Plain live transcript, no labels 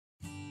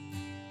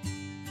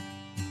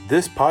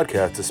This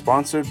podcast is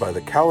sponsored by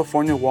the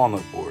California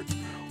Walnut Board,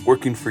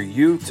 working for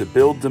you to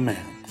build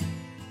demand.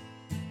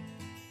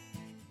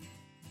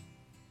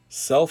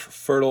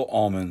 Self-fertile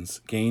almonds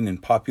gain in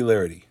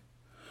popularity.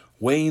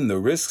 Weighing the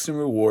risks and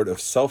reward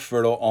of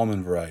self-fertile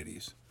almond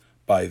varieties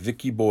by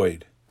Vicki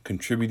Boyd,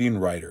 contributing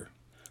writer.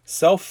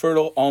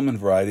 Self-fertile almond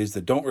varieties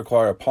that don't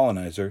require a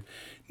pollinizer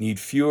need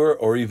fewer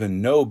or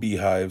even no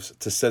beehives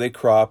to set a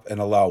crop and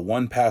allow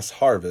one-pass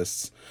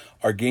harvests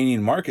are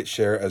gaining market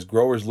share as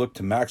growers look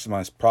to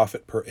maximize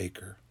profit per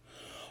acre.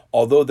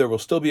 Although there will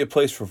still be a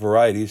place for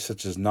varieties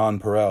such as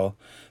nonpareil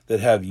that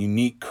have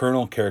unique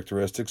kernel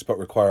characteristics but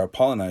require a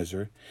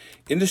pollinizer,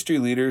 industry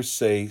leaders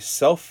say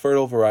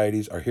self-fertile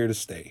varieties are here to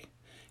stay.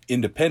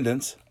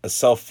 Independence, a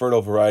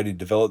self-fertile variety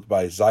developed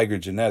by Zyger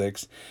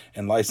Genetics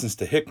and licensed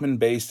to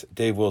Hickman-based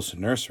Dave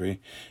Wilson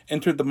Nursery,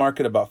 entered the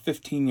market about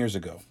 15 years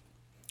ago.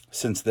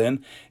 Since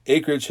then,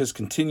 acreage has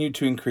continued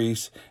to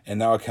increase and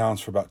now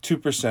accounts for about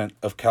 2%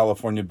 of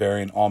California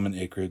bearing almond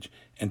acreage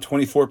and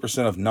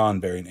 24% of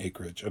non-bearing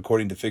acreage,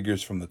 according to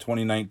figures from the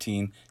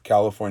 2019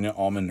 California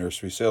Almond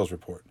Nursery Sales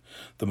Report,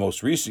 the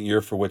most recent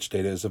year for which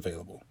data is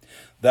available.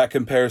 That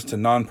compares to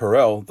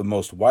nonpareil, the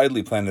most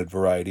widely planted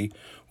variety,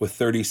 with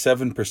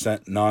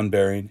 37%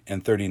 non-bearing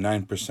and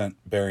 39%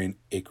 bearing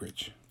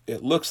acreage.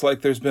 It looks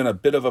like there's been a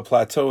bit of a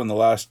plateau in the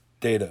last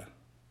data.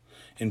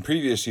 In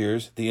previous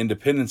years, the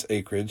Independence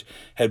acreage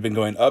had been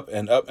going up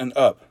and up and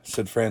up,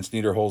 said Franz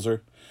Niederholzer,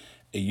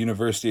 a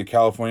University of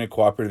California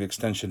Cooperative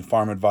Extension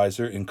farm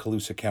advisor in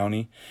Colusa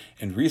County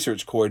and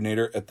research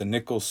coordinator at the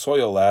Nichols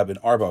Soil Lab in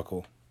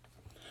Arbuckle.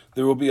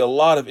 There will be a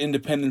lot of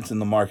Independence in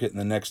the market in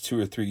the next 2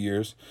 or 3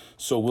 years,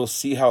 so we'll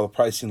see how the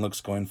pricing looks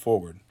going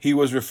forward. He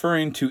was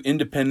referring to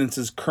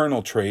Independence's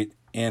kernel trait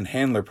and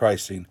handler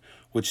pricing,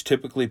 which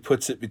typically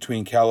puts it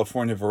between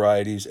California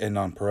varieties and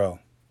nonpareil.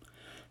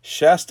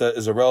 Shasta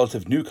is a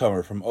relative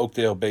newcomer from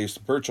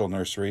Oakdale-based Burchell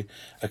Nursery,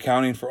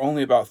 accounting for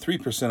only about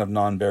 3% of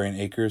non-bearing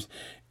acres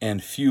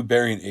and few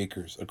bearing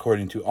acres,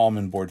 according to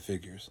Almond Board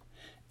figures.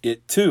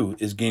 It, too,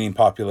 is gaining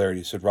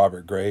popularity, said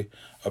Robert Gray,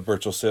 a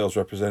Burchell sales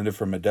representative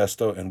from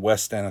Modesto and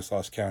West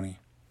Stanislaus County.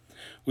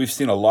 We've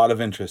seen a lot of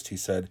interest, he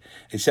said.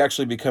 It's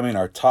actually becoming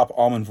our top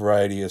almond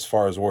variety as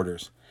far as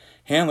orders.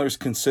 Handlers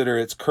consider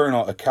its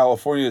kernel a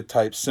California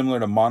type similar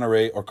to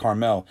Monterey or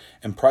Carmel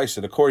and price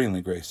it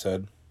accordingly, Gray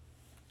said.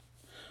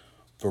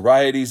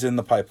 Varieties in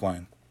the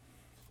pipeline.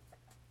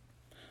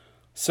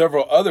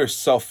 Several other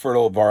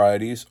self-fertile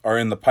varieties are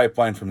in the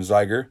pipeline from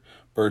Zyger,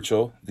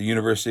 Burchell, the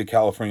University of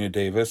California,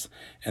 Davis,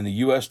 and the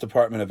U.S.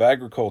 Department of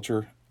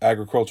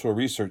Agricultural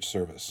Research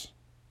Service.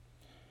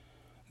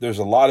 There's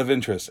a lot of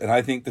interest, and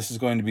I think this is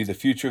going to be the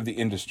future of the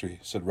industry,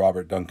 said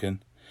Robert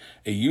Duncan,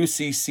 a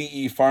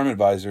UCCE farm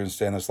advisor in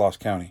Stanislaus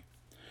County.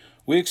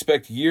 We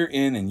expect year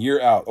in and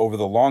year out over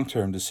the long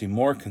term to see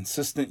more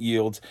consistent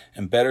yields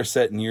and better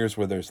set in years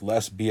where there's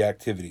less bee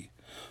activity.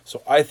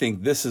 So I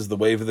think this is the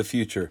wave of the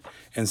future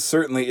and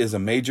certainly is a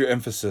major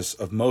emphasis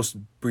of most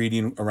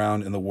breeding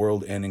around in the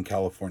world and in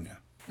California.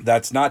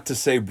 That's not to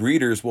say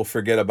breeders will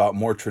forget about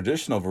more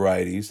traditional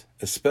varieties,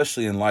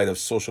 especially in light of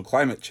social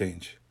climate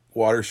change,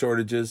 water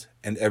shortages,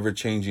 and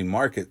ever-changing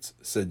markets,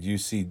 said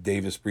UC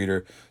Davis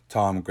breeder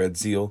Tom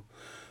Gradziel.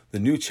 The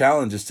new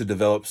challenge is to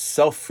develop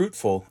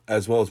self-fruitful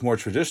as well as more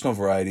traditional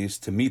varieties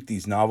to meet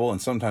these novel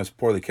and sometimes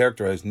poorly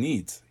characterized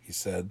needs, he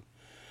said.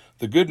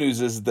 The good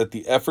news is that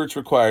the efforts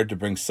required to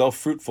bring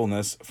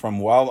self-fruitfulness from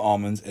wild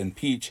almonds and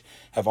peach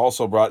have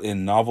also brought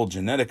in novel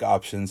genetic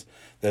options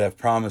that have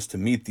promised to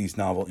meet these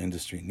novel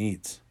industry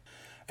needs.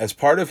 As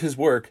part of his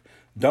work,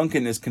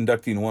 Duncan is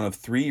conducting one of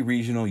 3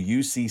 regional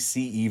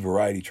UCCE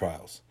variety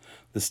trials.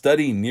 The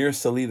study near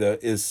Salida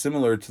is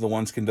similar to the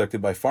ones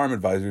conducted by farm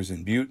advisors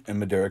in Butte and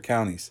Madera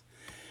counties.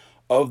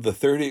 Of the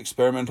 30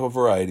 experimental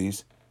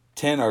varieties,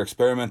 10 are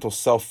experimental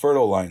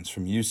self-fertile lines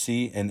from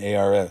UC and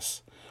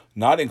ARS.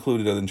 Not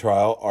included in the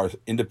trial are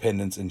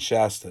Independence and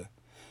Shasta.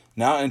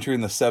 Now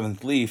entering the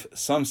 7th leaf,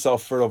 some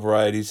self-fertile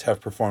varieties have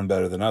performed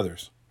better than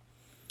others.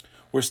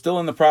 We're still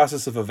in the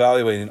process of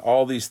evaluating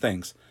all these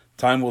things.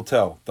 Time will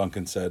tell,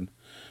 Duncan said.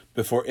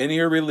 Before any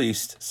are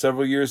released,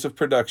 several years of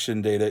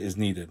production data is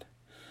needed.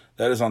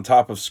 That is on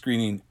top of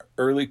screening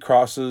early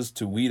crosses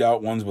to weed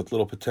out ones with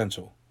little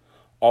potential.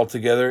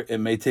 Altogether, it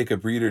may take a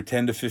breeder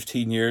 10 to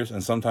 15 years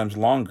and sometimes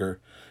longer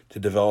to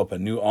develop a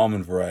new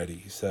almond variety,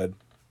 he said.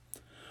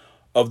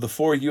 Of the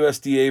 4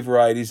 USDA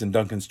varieties in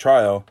Duncan's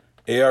trial,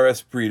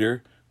 ARS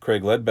breeder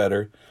Craig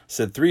Ledbetter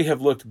said 3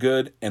 have looked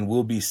good and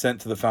will be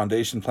sent to the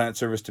Foundation Plant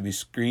Service to be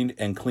screened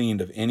and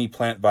cleaned of any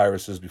plant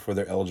viruses before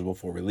they're eligible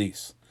for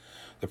release.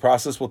 The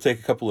process will take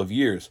a couple of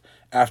years,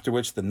 after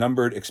which the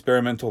numbered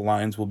experimental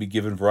lines will be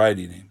given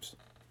variety names.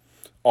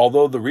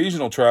 Although the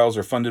regional trials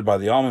are funded by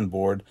the Almond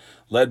Board,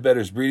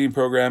 Ledbetter's breeding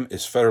program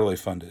is federally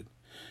funded.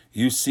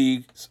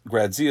 UC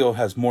Gradziel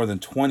has more than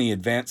 20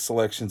 advanced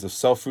selections of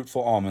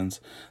self-fruitful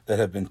almonds that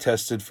have been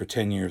tested for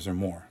 10 years or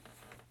more.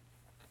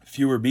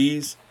 Fewer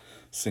bees,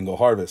 single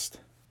harvest.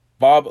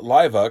 Bob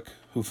Livuck,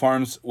 who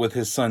farms with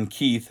his son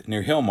Keith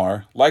near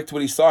Hillmar, liked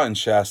what he saw in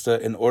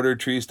Shasta and ordered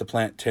trees to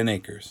plant 10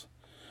 acres.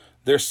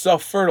 They're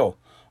self-fertile.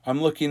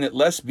 I'm looking at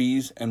less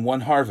bees and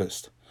one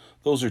harvest.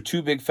 Those are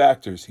two big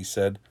factors, he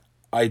said.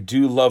 I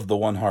do love the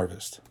one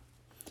harvest.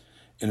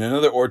 In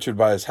another orchard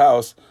by his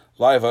house,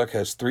 Liveoak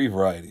has 3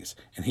 varieties,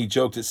 and he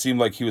joked it seemed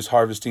like he was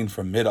harvesting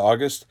from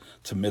mid-August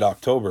to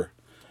mid-October.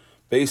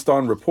 Based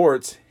on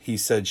reports, he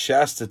said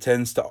Shasta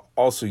tends to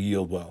also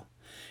yield well.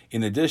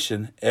 In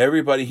addition,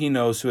 everybody he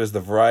knows who has the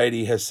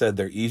variety has said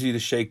they're easy to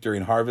shake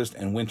during harvest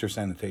and winter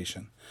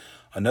sanitation.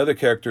 Another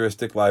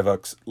characteristic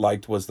Liveoak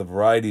liked was the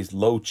variety's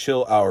low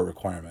chill hour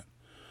requirement.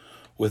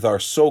 With our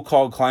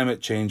so-called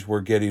climate change,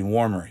 we're getting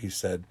warmer, he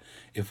said.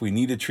 If we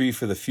need a tree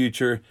for the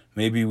future,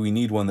 maybe we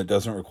need one that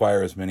doesn't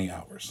require as many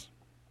hours.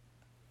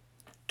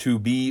 To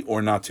be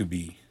or not to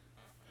be.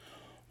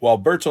 While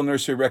Burchell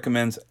Nursery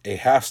recommends a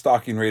half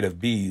stocking rate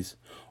of bees,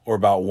 or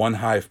about 1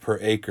 hive per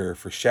acre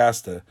for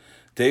Shasta,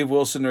 Dave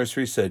Wilson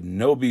Nursery said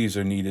no bees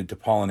are needed to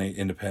pollinate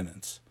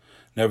Independence.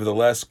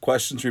 Nevertheless,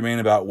 questions remain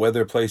about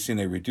whether placing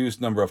a reduced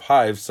number of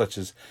hives, such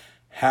as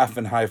half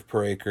an hive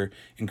per acre,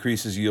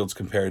 increases yields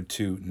compared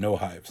to no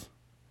hives.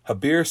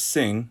 Habir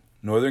Singh,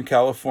 Northern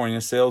California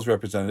sales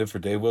representative for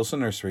Dave Wilson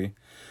Nursery,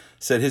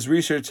 said his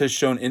research has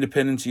shown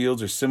Independence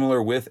yields are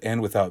similar with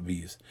and without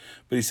bees,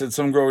 but he said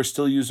some growers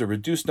still use a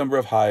reduced number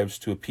of hives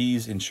to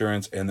appease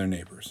insurance and their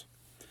neighbors.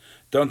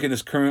 Duncan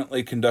is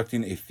currently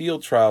conducting a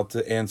field trial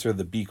to answer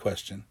the bee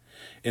question.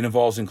 It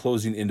involves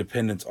enclosing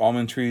Independence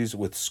almond trees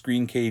with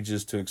screen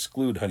cages to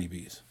exclude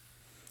honeybees.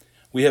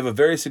 We have a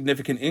very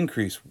significant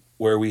increase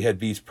where we had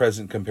bees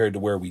present compared to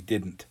where we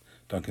didn't,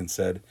 Duncan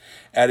said,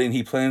 adding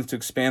he plans to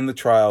expand the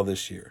trial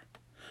this year.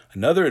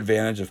 Another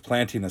advantage of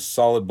planting a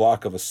solid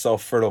block of a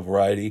self-fertile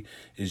variety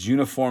is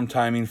uniform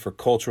timing for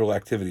cultural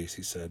activities,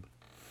 he said.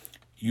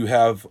 You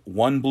have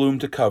 1 bloom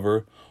to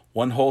cover,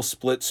 1 whole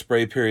split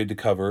spray period to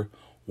cover,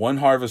 1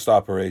 harvest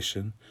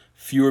operation,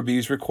 fewer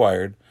bees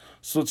required,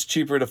 so it's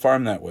cheaper to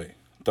farm that way,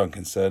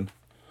 Duncan said.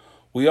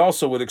 We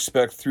also would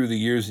expect through the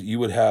years that you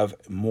would have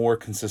more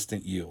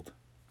consistent yield.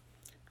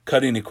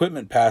 Cutting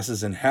equipment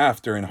passes in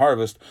half during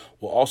harvest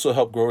will also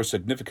help growers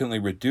significantly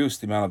reduce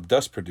the amount of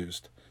dust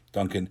produced,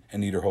 Duncan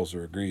and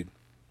Niederholzer agreed.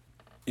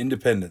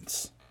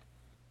 Independence.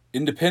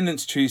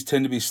 Independence trees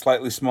tend to be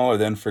slightly smaller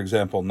than, for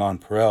example,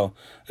 nonpareil,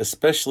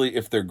 especially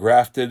if they're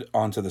grafted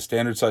onto the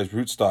standard-sized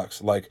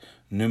rootstocks like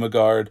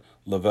Numigard,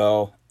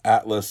 Lavelle,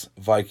 Atlas,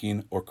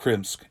 Viking, or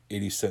Krimsk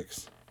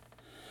 86.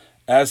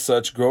 As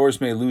such, growers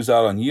may lose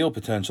out on yield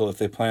potential if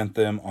they plant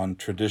them on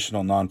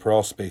traditional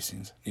nonpareil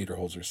spacings,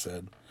 Niederholzer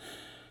said.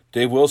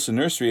 Dave Wilson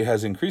Nursery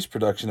has increased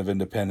production of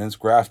Independence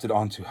grafted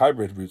onto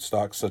hybrid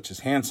rootstocks such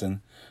as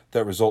Hanson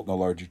that result in a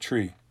larger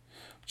tree.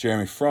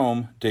 Jeremy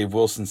Fromm, Dave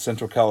Wilson's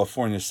Central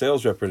California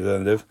sales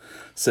representative,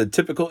 said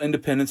typical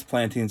Independence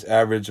plantings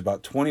average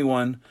about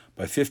 21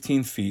 by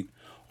 15 feet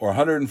or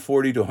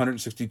 140 to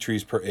 160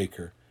 trees per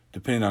acre,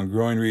 depending on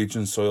growing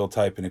region, soil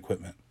type, and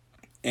equipment.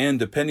 And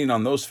depending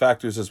on those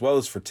factors as well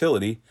as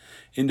fertility,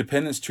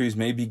 Independence trees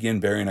may begin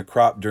bearing a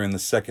crop during the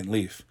second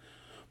leaf.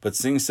 But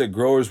Singh said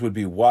growers would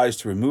be wise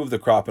to remove the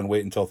crop and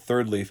wait until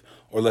third leaf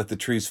or let the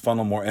trees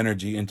funnel more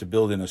energy into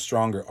building a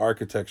stronger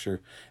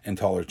architecture and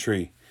taller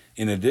tree.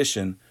 In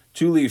addition,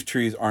 2-leaf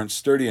trees aren't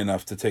sturdy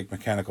enough to take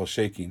mechanical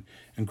shaking,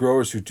 and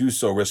growers who do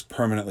so risk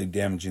permanently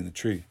damaging the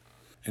tree.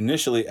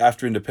 Initially,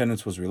 after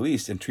Independence was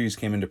released and trees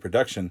came into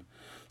production,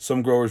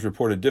 some growers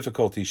reported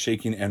difficulty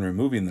shaking and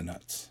removing the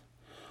nuts.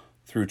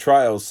 Through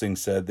trials, Singh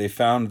said, they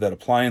found that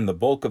applying the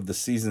bulk of the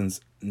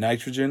season's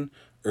nitrogen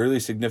early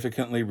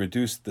significantly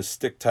reduced the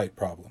stick-tight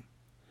problem.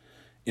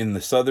 In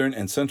the southern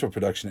and central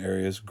production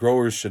areas,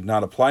 growers should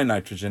not apply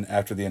nitrogen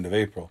after the end of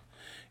April.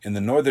 In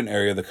the northern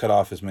area, the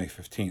cutoff is May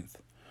 15th.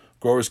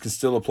 Growers can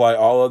still apply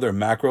all other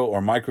macro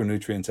or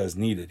micronutrients as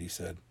needed, he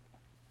said.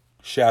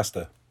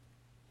 Shasta.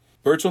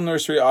 Burchell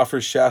Nursery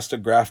offers Shasta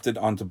grafted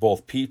onto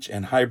both peach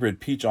and hybrid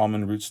peach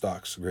almond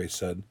rootstocks, Grace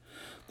said.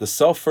 The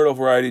self-fertile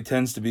variety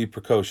tends to be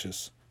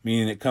precocious,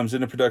 meaning it comes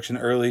into production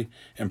early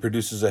and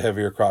produces a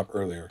heavier crop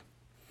earlier.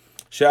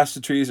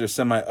 Shasta trees are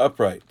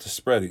semi-upright to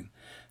spreading,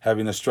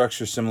 having a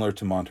structure similar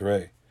to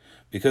Monterey.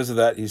 Because of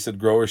that, he said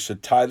growers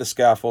should tie the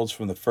scaffolds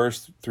from the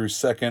first through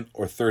second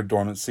or third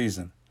dormant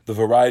season. The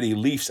variety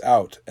leafs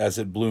out as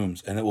it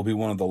blooms, and it will be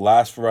one of the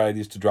last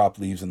varieties to drop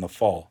leaves in the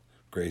fall,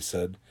 Gray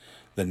said.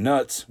 The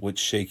nuts, which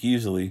shake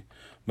easily,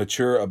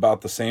 mature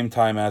about the same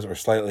time as or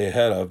slightly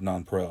ahead of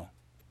nonpareil.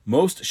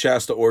 Most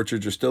Shasta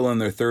orchards are still in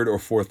their third or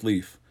fourth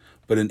leaf,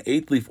 but an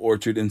 8-leaf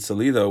orchard in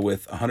Salida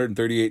with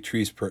 138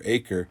 trees per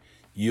acre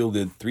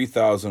yielded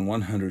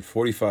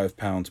 3,145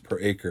 pounds per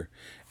acre,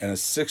 and a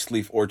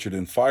 6-leaf orchard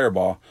in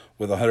Firebaugh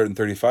with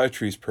 135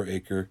 trees per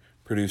acre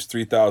produced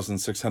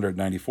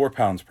 3,694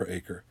 pounds per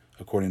acre,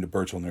 according to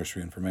Burchell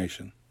Nursery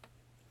information.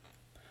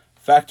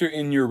 Factor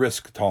in your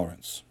risk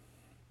tolerance.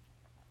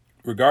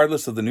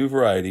 Regardless of the new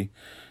variety,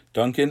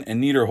 Duncan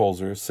and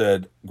Niederholzer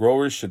said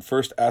growers should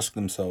first ask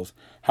themselves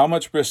how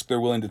much risk they're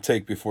willing to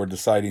take before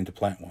deciding to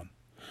plant one.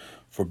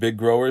 For big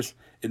growers,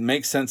 it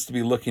makes sense to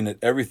be looking at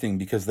everything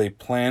because they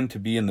plan to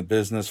be in the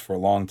business for a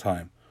long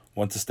time,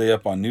 want to stay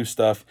up on new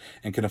stuff,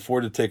 and can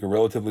afford to take a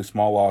relatively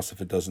small loss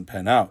if it doesn't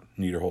pan out,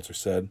 Niederholzer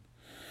said.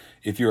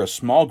 If you're a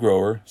small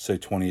grower, say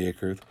 20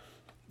 acres,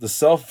 the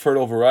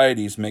self-fertile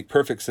varieties make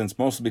perfect sense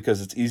mostly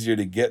because it's easier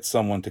to get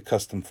someone to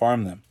custom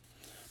farm them.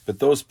 But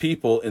those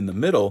people in the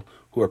middle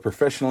who are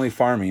professionally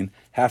farming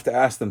have to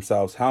ask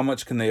themselves how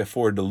much can they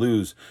afford to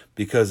lose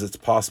because it's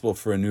possible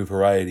for a new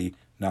variety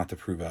not to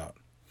prove out.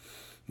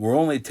 We're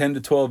only 10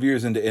 to 12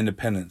 years into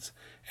independence,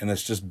 and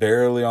it's just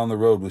barely on the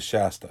road with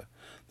Shasta.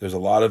 There's a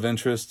lot of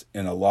interest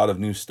and a lot of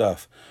new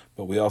stuff,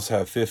 but we also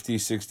have 50,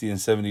 60, and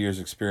 70 years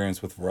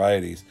experience with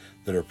varieties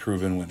that are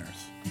proven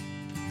winners.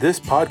 This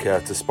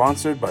podcast is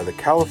sponsored by the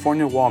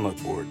California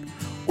Walnut Board,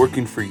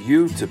 working for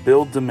you to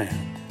build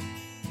demand.